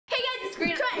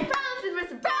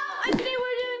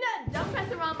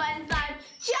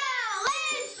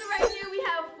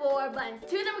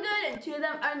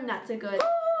them are not so good.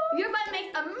 If your butt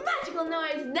makes a magical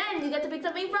noise, then you get to pick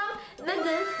something from the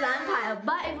good slime pile.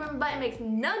 But if your butt makes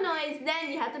no noise, then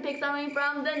you have to pick something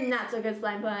from the not so good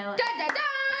slime pile. Dun, dun, dun!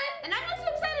 And I'm not so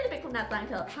excited to pick from that slime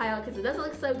pile because it doesn't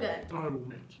look so good. I will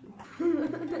make you.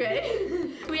 Okay.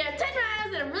 We have 10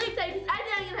 rounds and I'm really excited because I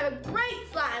think I'm gonna have a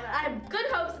great slime. I have good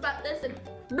hopes about this and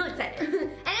I'm really excited. And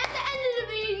at the end of the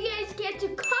video, you guys get to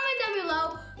comment down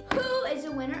below who is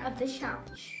the winner of this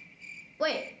challenge.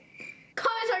 Wait.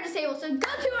 Comments are disabled, so go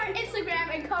to our Instagram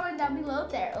and comment down below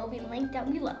there. It will be linked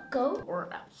down below. Go or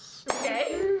else.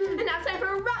 Okay. And now it's time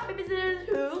for rock, paper, scissors.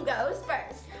 Who goes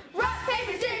first? Rock,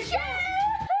 paper, scissors, shoot!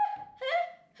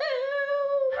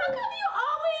 How come you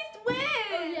always win?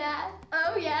 Oh yeah.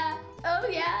 Oh yeah. Oh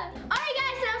yeah. Alright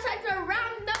guys, now it's time for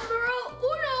round number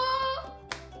uno.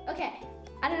 Okay.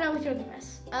 I don't know which one to press.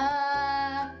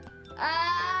 I'm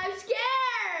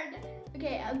scared.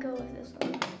 Okay, I'll go with this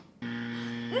one.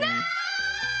 No!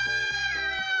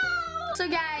 So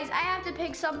guys, I have to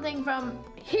pick something from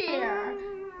here,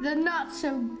 the not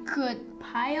so good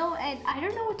pile, and I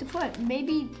don't know what to put.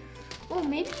 Maybe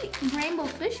rainbow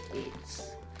fish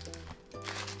beads.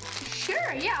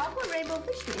 Sure, yeah, I'll put rainbow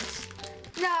fish beads.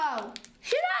 No,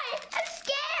 should I? I'm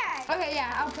scared. Okay,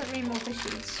 yeah, I'll put rainbow fish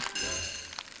beads.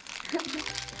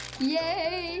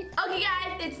 Yay! Okay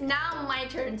guys, it's now my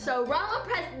turn. So Ron will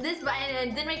press this button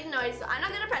and it didn't make a noise, so I'm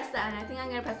not gonna press that, and I think I'm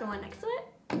gonna press the one next to it.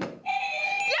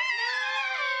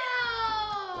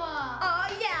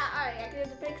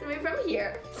 From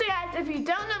here. So guys, if you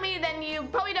don't know me, then you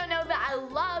probably don't know that I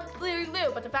love clear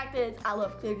glue, but the fact is I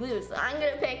love clear glue, so I'm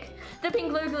gonna pick the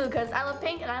pink clear glue because I love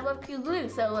pink and I love clear glue,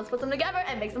 so let's put them together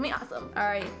and make something awesome. All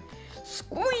right,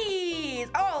 squeeze.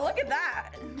 Oh, look at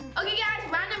that. Okay guys,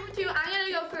 round number 2, I'm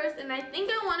gonna go first, and I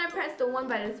think I want to press the one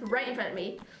button that's right in front of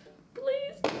me.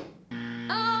 Please.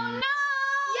 Oh no!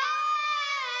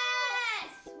 Yes!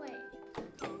 Wait.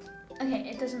 Okay,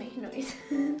 it doesn't make a noise.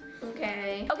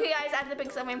 Okay. Okay guys, I have to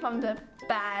pick something from the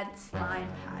bad slime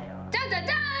pile. Dun dun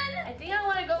dun! I think I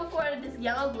want to go for this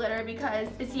yellow glitter because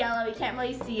it's yellow, you can't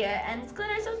really see it, and it's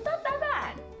glitter, so it's not that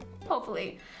bad.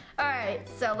 Hopefully. Alright,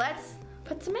 so let's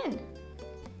put some in.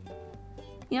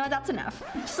 You know what, that's enough.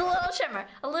 Just a little shimmer,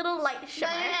 a little light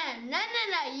shimmer. No,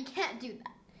 you can't do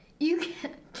that. You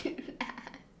can't do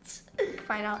that.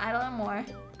 Fine, I'll add a little more.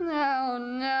 Oh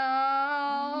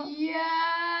no. Yes!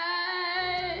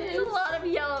 It's a lot of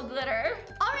yellow glitter.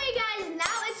 Alright guys,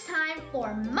 now it's time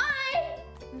for my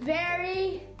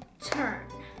very turn.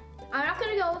 I'm not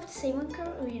gonna go with the same one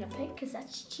Karina picked because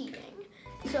that's cheating.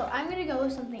 So I'm gonna go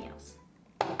with something else.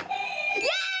 Yes!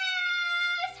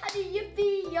 How do you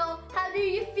feel? How do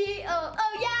you feel?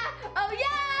 Oh yeah! Oh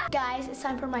yeah! Guys, it's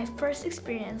time for my first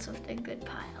experience with the good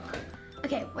pile.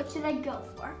 Okay, what should I go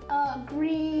for?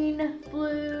 Green,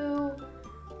 blue,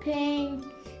 pink.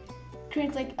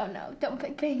 Green's like, oh no, don't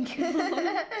pick pink.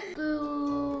 Blue.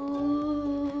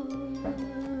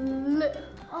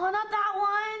 Oh, not that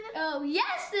one. Oh,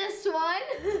 yes, this one.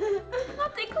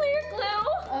 Not the clear glue.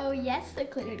 Oh, yes, the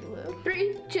clear glue.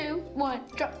 3, 2, 1,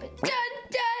 drop it. Dun,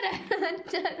 dun, dun,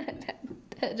 dun,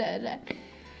 dun, dun, dun.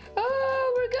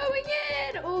 Oh, we're going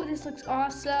in. Oh, this looks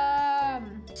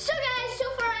awesome. So guys, so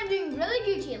far I'm doing really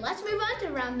Gucci. Let's move on to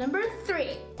round number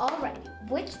 3. Alrighty,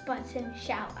 which button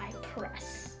shall I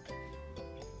press?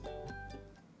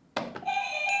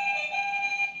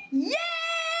 Yay!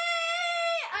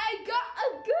 I got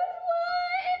a good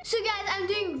one. So guys, I'm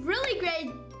doing really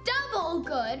great, double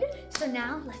good. So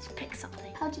now let's pick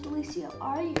something. How delusional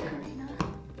are you, Karina?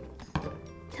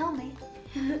 Tell me.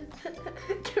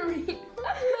 Karina.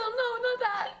 No, not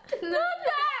that. Not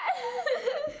that.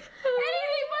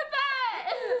 Anything but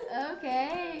that.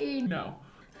 Okay. No.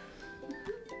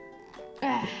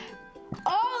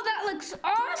 Oh, that looks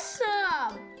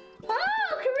awesome.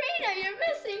 Oh, Karina, you're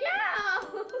missing out.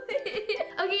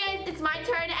 Okay guys, it's my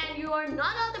turn and you are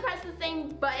not allowed to press the same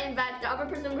button that the other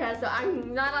person pressed, so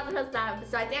I'm not allowed to press that.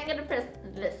 So I think I'm gonna press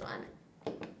this one.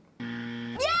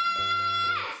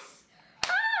 Yes!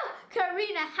 Oh,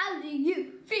 Karina, how do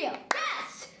you feel?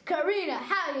 Yes! Karina,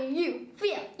 how do you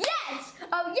feel? Yes!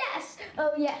 Oh yes!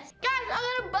 Oh yes! Guys,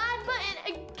 I got a bad button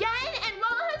again, and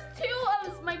Ron has 2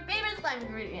 of my favorite slime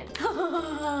ingredients.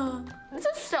 This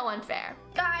is so unfair.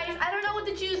 Guys, I don't know what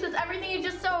to choose because everything is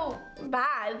just so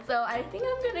bad. So I think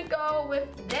I'm gonna go with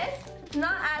this. It's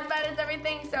not as bad as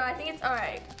everything, so I think it's all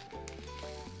right.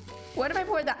 What if I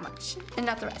pour that much and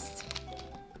not the rest?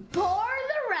 Pour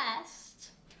the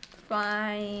rest.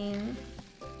 Fine.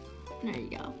 There you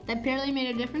go. That barely made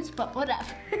a difference, but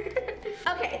whatever.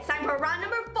 Okay, it's time for round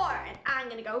number 4, and I'm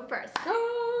gonna go first.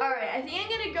 All right, I think I'm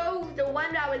gonna go with the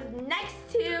one that was next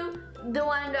to the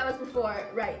one that was before,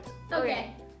 right?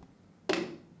 Okay. It's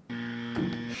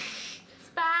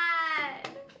bad.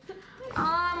 Oh,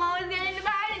 I'm always getting the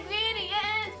bad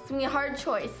ingredients. It's gonna be a hard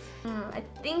choice. I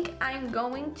think I'm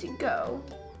going to go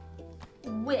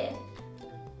with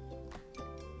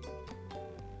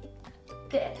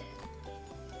this.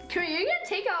 Korea, you're gonna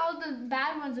take out all the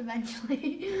bad ones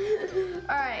eventually.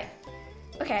 All right.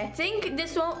 Okay, I think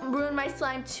this won't ruin my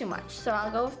slime too much, so I'll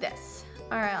go with this.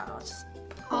 All right, I'll just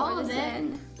All pour of this it?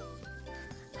 in.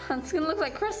 It's gonna look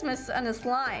like Christmas and a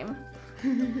slime.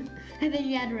 And then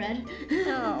you add red.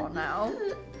 Oh no.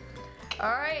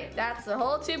 All right, that's the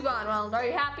whole tube gone. Well, are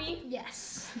you happy?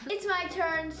 Yes. It's my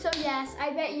turn, so yes,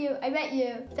 I bet you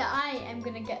that I am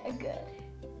gonna get a good.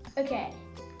 Okay,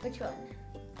 which one?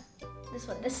 This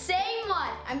one, the same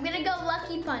one. I'm gonna go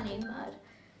Lucky Bunny mode,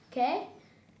 okay?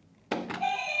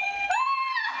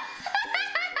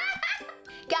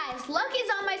 Guys, luck is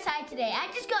on my side today. I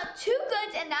just got 2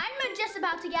 goods and I'm just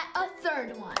about to get a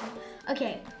 3rd one.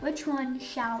 Okay, which one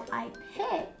shall I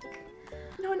pick?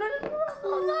 No, not that one.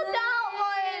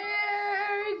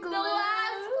 The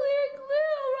last clear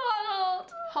glue, Ronald.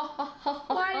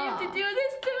 Why do you have to do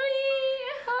this to me?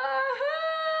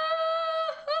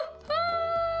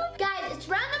 Guys, it's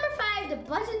round number 5. The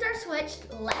buttons are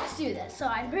switched. Let's do this. So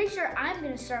I'm pretty sure I'm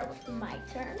gonna start with my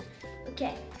turn.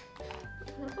 Okay.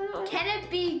 Can it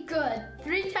be good?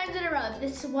 3 times in a row.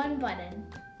 This one button.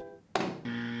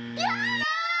 Yeah!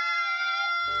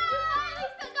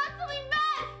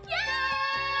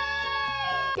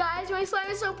 Guys, my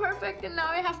slime is so perfect, and now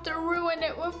I have to ruin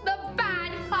it with the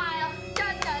bad pile.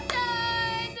 Dun, dun,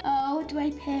 dun. Oh, do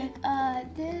I pick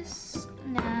this?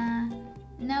 Nah.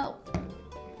 No.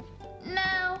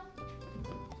 No.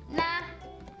 Nah.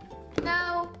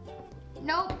 No.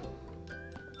 Nope.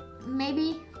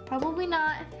 Maybe. Probably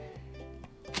not.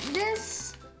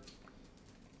 This.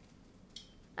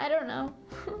 I don't know.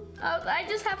 I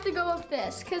just have to go with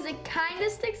this because it kind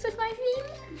of sticks with my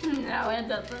theme. No, it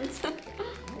doesn't.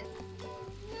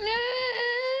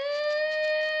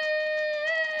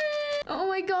 Oh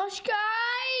my gosh,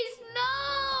 guys,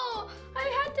 no! I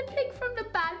had to pick from the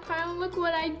bad pile and look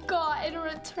what I got in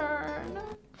return.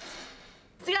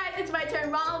 So guys, it's my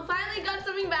turn. Ronald finally got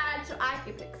something bad, so I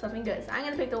can pick something good. So I'm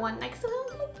gonna pick the one next to him,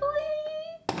 hopefully.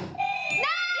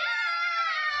 No!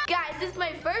 Guys, this is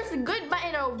my first good bite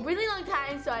in a really long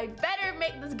time, so I better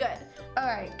make this good. All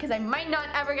right, because I might not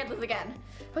ever get this again.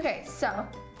 Okay, so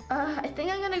I think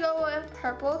I'm gonna go with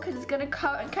purple because it's gonna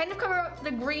kind of cover up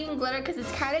the green glitter because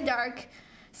it's kind of dark.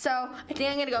 So I think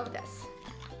I'm gonna go with this.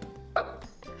 Oh,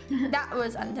 that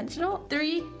was unintentional.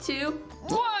 3, 2,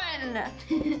 1.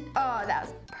 Oh, that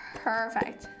was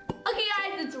perfect. Okay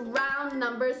guys, it's round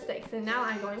number 6 and now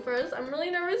I'm going first. I'm really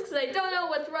nervous because I don't know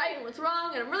what's right and what's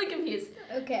wrong and I'm really confused.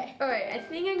 Okay. All right, I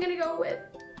think I'm gonna go with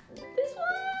this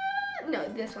one. No,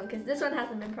 this one because this one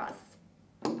hasn't been processed.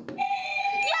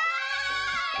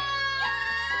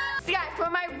 So guys, for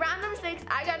my round number 6,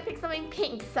 I gotta pick something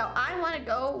pink. So I wanna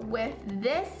go with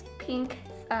this pink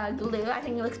glue. I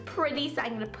think it looks pretty, so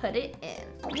I'm gonna put it in.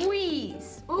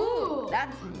 Squeeze. Ooh.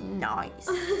 That's nice.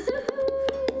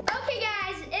 Okay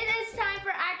guys, it is time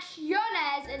for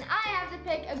acciones and I have to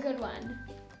pick a good one.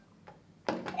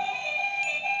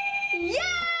 Yes!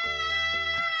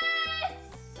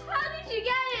 How did you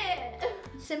get it?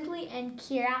 Simply and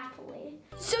carefully.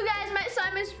 So guys, my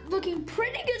slime is looking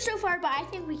pretty good so far, but I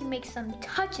think we can make some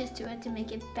touches to it to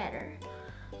make it better.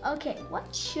 Okay,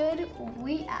 what should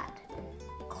we add?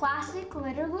 Classic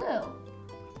glitter glue.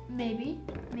 Maybe,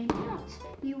 maybe not.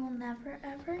 You will never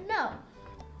ever know.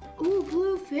 Ooh,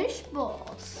 blue fish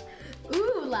balls.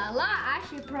 Ooh la la, I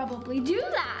should probably do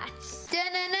that.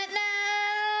 Da-na-na-na.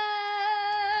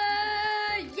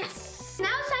 Yes!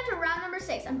 Now it's time for round number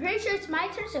 6. I'm pretty sure it's my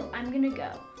turn, so I'm gonna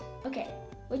go. Okay,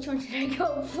 which one should I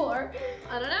go for?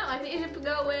 I don't know. I think you should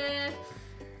go with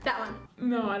that one.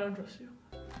 No, I don't trust you.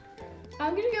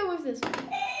 I'm gonna go with this one.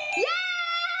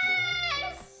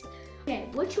 Yes! Okay,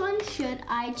 which one should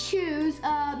I choose?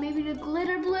 Maybe the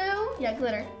glitter blue? Yeah,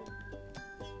 glitter.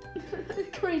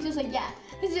 Corey's just like, yeah.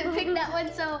 Just pick that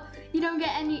one so you don't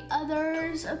get any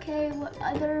others. Okay, what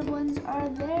other ones are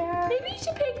there? Maybe you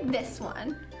should pick this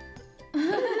one.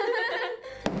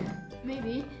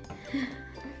 Maybe.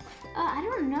 I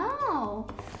don't know.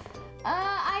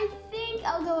 I think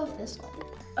I'll go with this one.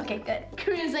 Okay, good.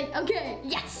 Korea's like, okay,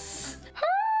 yes.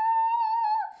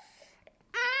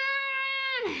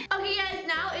 Okay guys,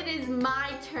 now it is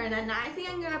my turn and I think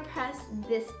I'm gonna press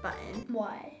this button.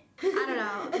 Why? I don't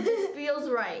know, it just feels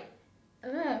right.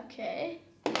 Okay.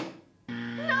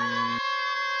 No!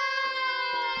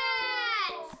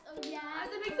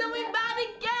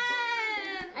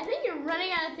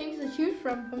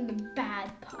 from the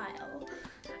bad pile.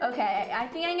 Okay, I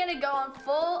think I'm gonna go on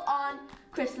full on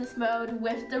Christmas mode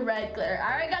with the red glitter.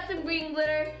 I already got some green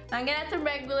glitter. I'm gonna add some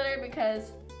red glitter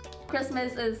because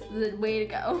Christmas is the way to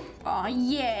go. Oh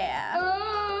yeah.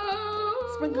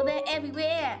 Oh. Sprinkle that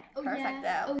everywhere. Oh, Perfect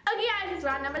yeah. though. Okay guys, it's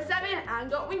round number 7. I'm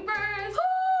going first.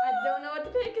 I don't know what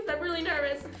to pick because I'm really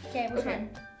nervous. Okay, which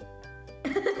one?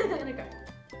 I'm gonna go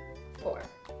 4.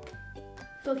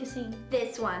 Focusing.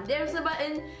 This one. There's a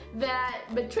button that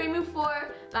betrayed me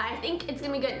for, but I think it's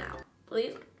gonna be good now.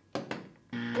 Please.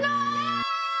 No!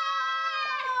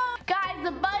 Guys,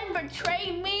 the button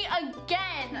betrayed me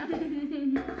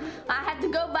again. I had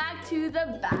to go back to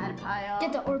the bad pile.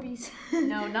 Get the Orbeez.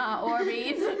 No, not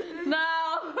Orbeez.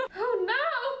 No. Oh no.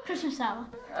 Christmas style.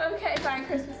 Okay, fine,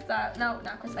 Christmas style. No,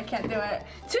 not Christmas, I can't do it.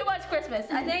 Too much Christmas.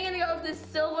 I think I'm gonna go with this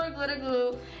silver glitter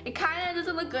glue. It kinda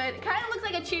doesn't look good. It kinda looks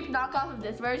like a cheap knockoff of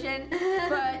this version.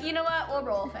 But you know what, we'll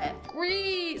roll with it.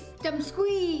 Squeeze. Them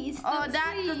squeeze. Oh,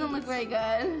 that doesn't look very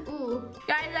good. Ooh.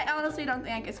 Guys, I honestly don't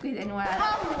think I can squeeze anywhere.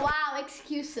 Oh wow,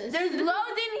 excuses. There's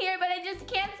loads in here, but I just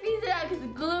can't squeeze it out because the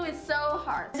glue is so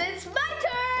hard. It's my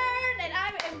turn, and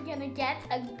I am gonna get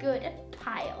a good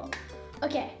pile.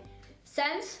 Okay,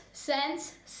 sense.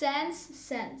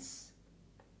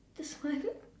 This one.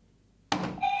 Yeah!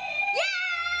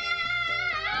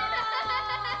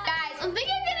 Guys, I'm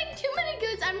thinking I'm getting too many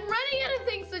goods. I'm running out of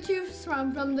things to choose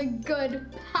from the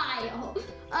good pile.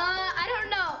 I don't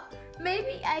know.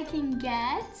 Maybe I can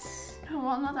get. Oh,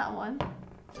 well, not that one.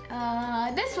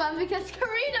 This one because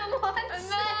Karina wants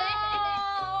it.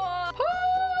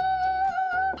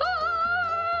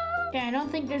 Okay, I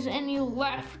don't think there's any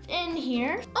left in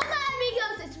here. Hola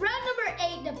amigos, it's round number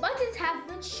 8. The buttons have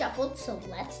been shuffled, so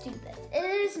let's do this. It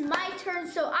is my turn,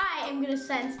 so I am gonna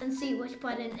sense and see which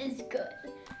button is good.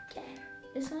 Okay,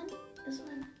 this one, this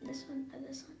one, this one, and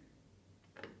this one.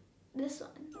 This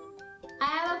one. I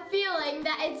have a feeling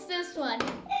that it's this one. Yeah!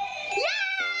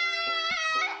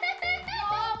 You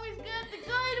always get the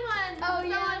good ones. Oh, It's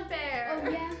yeah. so unfair. Oh,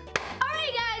 yeah. All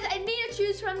right, guys, I need to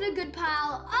choose from the good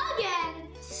pile again.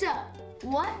 So,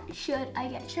 what should I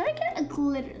get? Should I get a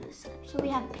glitter this time? So we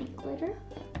have pink glitter.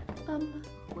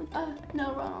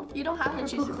 No, Ronald. You don't have to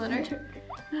choose the glitter.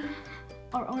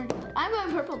 Or orange glitter. I'm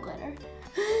going purple glitter.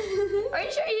 Are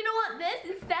you sure you don't want this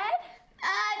instead?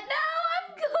 No, I'm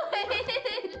good.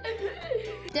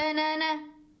 Da-na-na.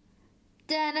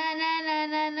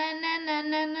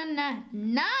 Da-na-na-na-na-na-na-na-na-na.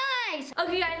 Nice.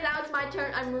 Okay, guys, now it's my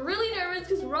turn. I'm really nervous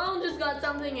because Ronald just got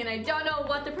something and I don't know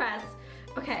what to press.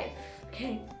 Okay.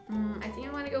 I think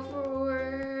I want to go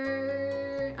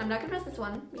for. I'm not gonna press this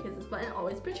one because this button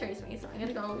always betrays me, so I'm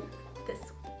gonna go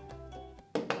this one.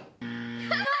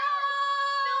 No!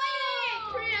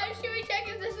 Karina, should we check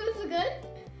if this was good?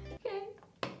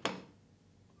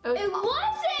 Okay. It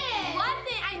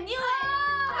wasn't! I knew it!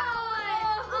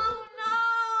 Oh no!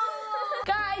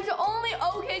 Guys, the only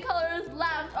okay colors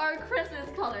left are Christmas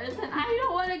colors, and I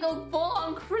don't want to go full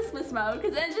on Christmas mode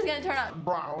because then it's just gonna turn out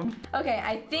brown. Okay,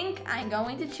 I think I'm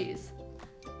going to choose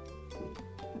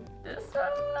this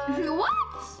one. What?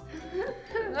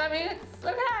 I mean, it's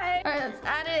okay. All right, let's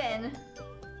add it in.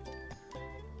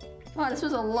 Wow, this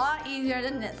was a lot easier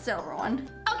than that silver one.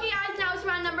 Okay, guys, now it's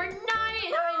round number 9,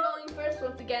 and I'm going first.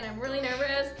 Once again, I'm really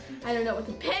nervous. I don't know what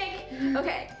to pick.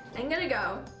 Okay, I'm gonna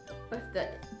go with the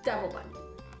devil button.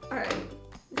 All right,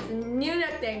 it's a new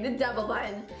thing, the devil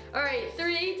button. All right,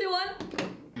 3, 2, 1.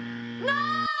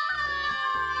 No!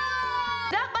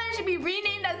 That button should be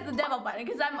renamed as the devil button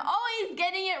because I'm always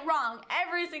getting it wrong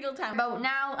every single time. But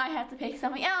now I have to pick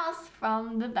something else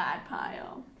from the bad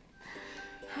pile.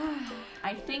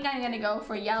 I think I'm gonna go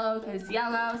for yellow because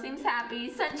yellow seems happy,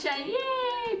 sunshine,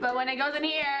 yay! But when it goes in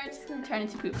here, it's just gonna turn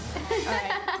into poop.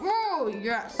 Alright. Oh,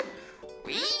 yes.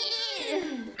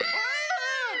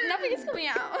 Nothing is coming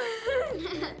out.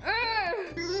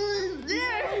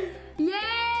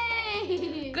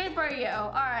 Yay! Good for you.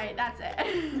 Alright, that's it.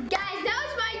 Guys, that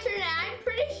was my turn, and I'm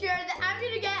pretty sure that I'm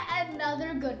gonna get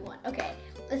another good one. Okay,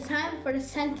 it's time for the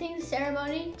scenting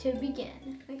ceremony to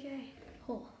begin. Okay.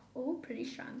 Oh, pretty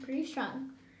strong.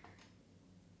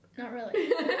 Not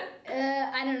really.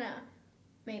 I don't know.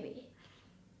 Maybe.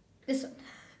 This one.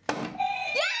 Yeah!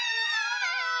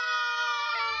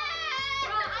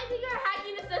 Well, I think you're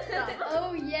hacking the system.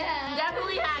 Oh, yeah.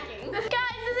 Definitely hacking.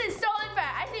 Guys, this is so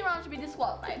unfair. I think Ron should be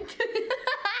disqualified.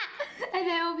 And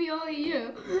then it'll be only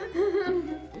you.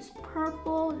 This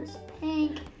purple, this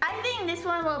pink. I think this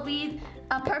one will be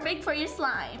perfect for your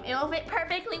slime. It will fit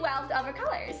perfectly well with other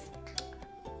colors.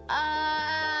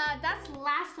 That's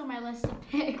last on my list to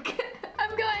pick.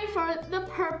 I'm going for the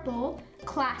purple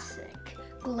classic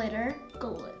glitter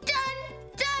glue. Done!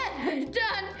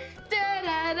 dun, dun,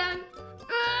 dun, dun.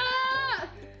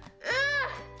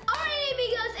 Alright,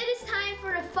 amigos, it is time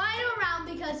for the final round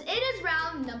because it is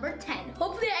round number 10.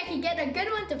 Hopefully I can get a good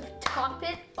one to top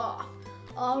it off.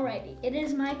 Alrighty, it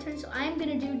is my turn, so I'm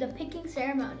gonna do the picking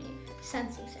ceremony,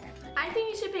 sensing ceremony. I think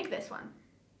you should pick this one.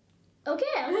 Okay,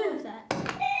 I'll go with that.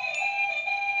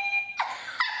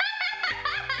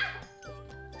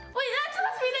 Wait, that's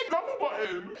supposed to be the double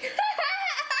button.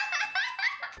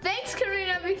 Thanks,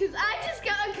 Karina, because I just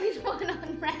got a good one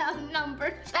on round number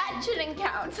 10. That shouldn't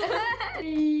count.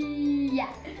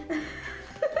 Yeah.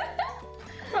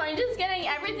 Probably just getting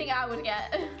everything I would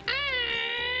get.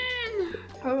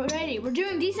 Alrighty, we're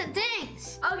doing decent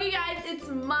things. Okay guys, it's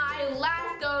my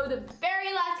last go, the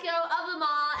very last go of them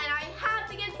all, and I have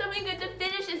to get something good to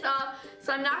finish this off.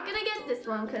 So I'm not gonna get this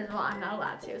one because, well, I'm not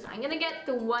allowed to. So I'm gonna get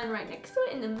the one right next to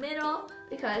it in the middle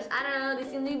because, I don't know, they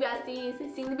seem to be besties, they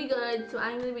seem to be good, so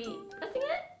I'm gonna be pressing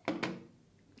it.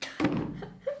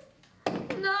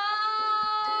 No!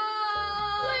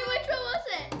 Wait, which one was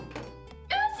it?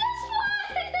 It was this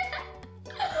one!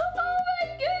 Oh my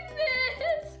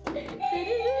goodness!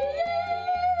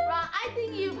 Ron, I think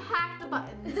you've hacked the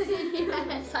buttons.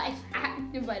 Yes, I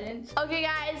hacked the buttons. Okay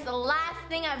guys, the last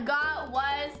thing I've got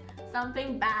was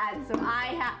something bad, so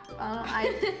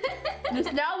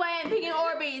there's no way I'm picking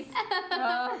Orbeez.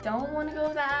 Don't want to go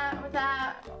with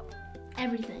that.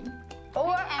 Everything.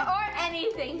 Or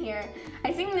anything here.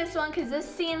 I think this one, because this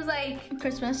seems like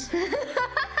Christmas.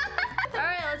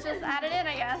 Alright, let's just add it in,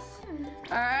 I guess.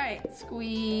 Alright,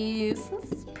 squeeze.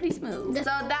 That's pretty smooth. So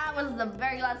that was the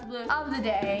very last blue of the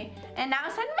day. And now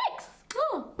it's time to mix.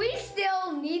 Oh, we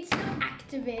still need some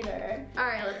activator.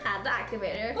 Alright, let's add the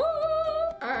activator.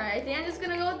 Alright, I think I'm just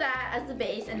gonna go with that as the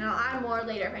base, and I'll add more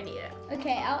later if I need it.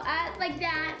 Okay, I'll add like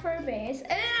that for a base,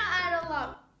 and then I'll add a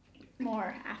lot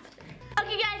more after.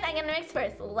 Okay guys, I'm gonna mix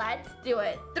first. Let's do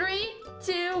it. 3,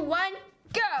 2, 1,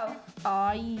 go!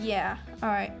 Oh yeah.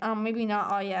 Alright, maybe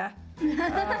not oh yeah.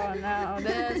 Oh no,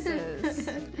 this is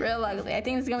real ugly. I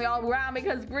think it's gonna be all brown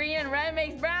because green and red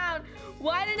makes brown.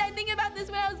 Why did I think about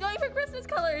this when I was going for Christmas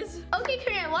colors? Okay,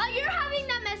 Karina, while you're having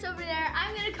that mess over there,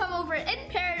 I'm gonna come over in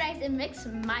paradise and mix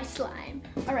my slime.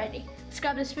 Alrighty, let's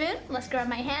grab the spoon, let's grab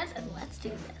my hands, and let's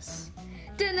do this.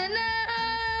 Da-na-na!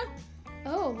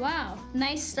 Oh, wow,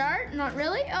 nice start, not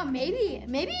really? Oh, maybe.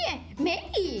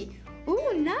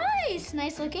 Ooh, nice,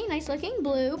 nice looking,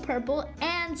 blue, purple,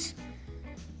 and,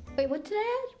 wait, what did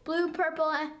I add? Blue,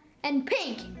 purple, and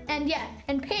pink,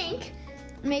 and pink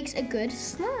makes a good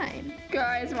slime.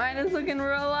 Guys, mine is looking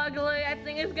real ugly. I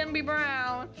think it's gonna be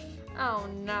brown. Oh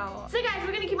no. So guys,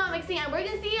 we're gonna keep on mixing and we're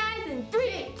gonna see you guys in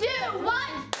 3, 2, 1.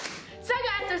 So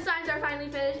guys, the slimes are finally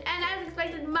finished, and as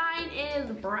expected, mine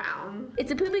is brown.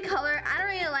 It's a poopy color. I don't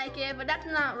really like it, but that's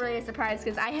not really a surprise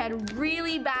because I had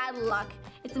really bad luck.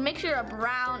 It's a mixture of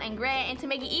brown and gray, and to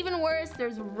make it even worse,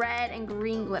 there's red and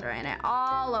green glitter in it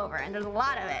all over, and there's a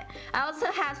lot of it. I also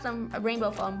have some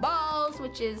rainbow foam balls,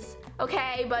 which is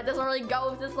okay, but doesn't really go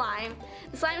with the slime.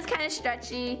 The slime is kind of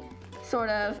stretchy, sort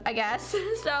of, I guess.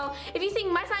 So if you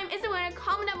think my slime is the winner,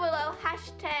 comment down below,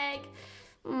 hashtag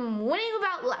winning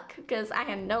without luck, because I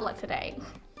had no luck today.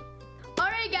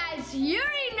 Alright guys, you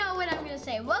already know what I'm gonna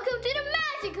say. Welcome to the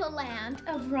magical land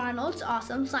of Ronald's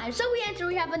awesome slime. So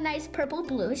we have a nice purple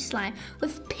bluish slime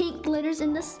with pink glitters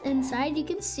in the inside, you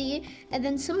can see, and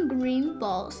then some green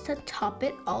balls to top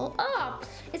it all up.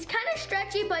 It's kind of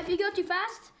stretchy, but if you go too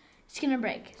fast, it's gonna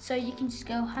break. So you can just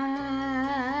go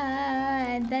high,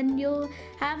 and then you'll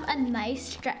have a nice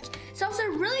stretch. It's also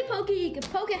really pokey, you can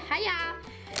poke it, hiya,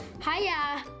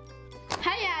 hiya.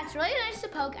 Hiya, it's really nice to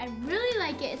poke. I really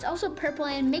like it. It's also purple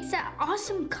and makes that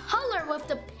awesome color with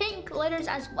the pink glitters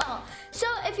as well. So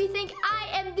if you think I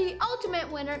am the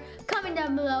ultimate winner, comment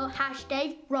down below,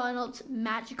 hashtag Ronald's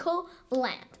Magical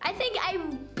Land. I think I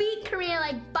beat Karina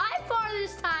like by far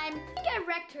this time. I think I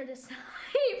wrecked her this time.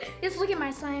 Just look at my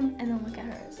slime and then look at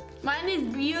hers. Mine is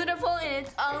beautiful in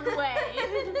its own way.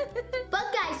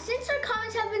 But guys, since our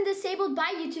comments have been disabled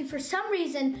by YouTube for some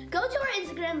reason, go to our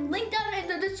Instagram, link down in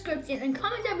the description, and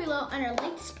comment down below on our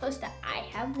latest post that I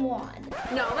have won.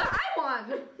 No, that I won.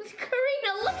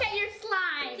 Karina, look at your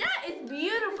slime. Yeah, it's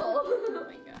beautiful.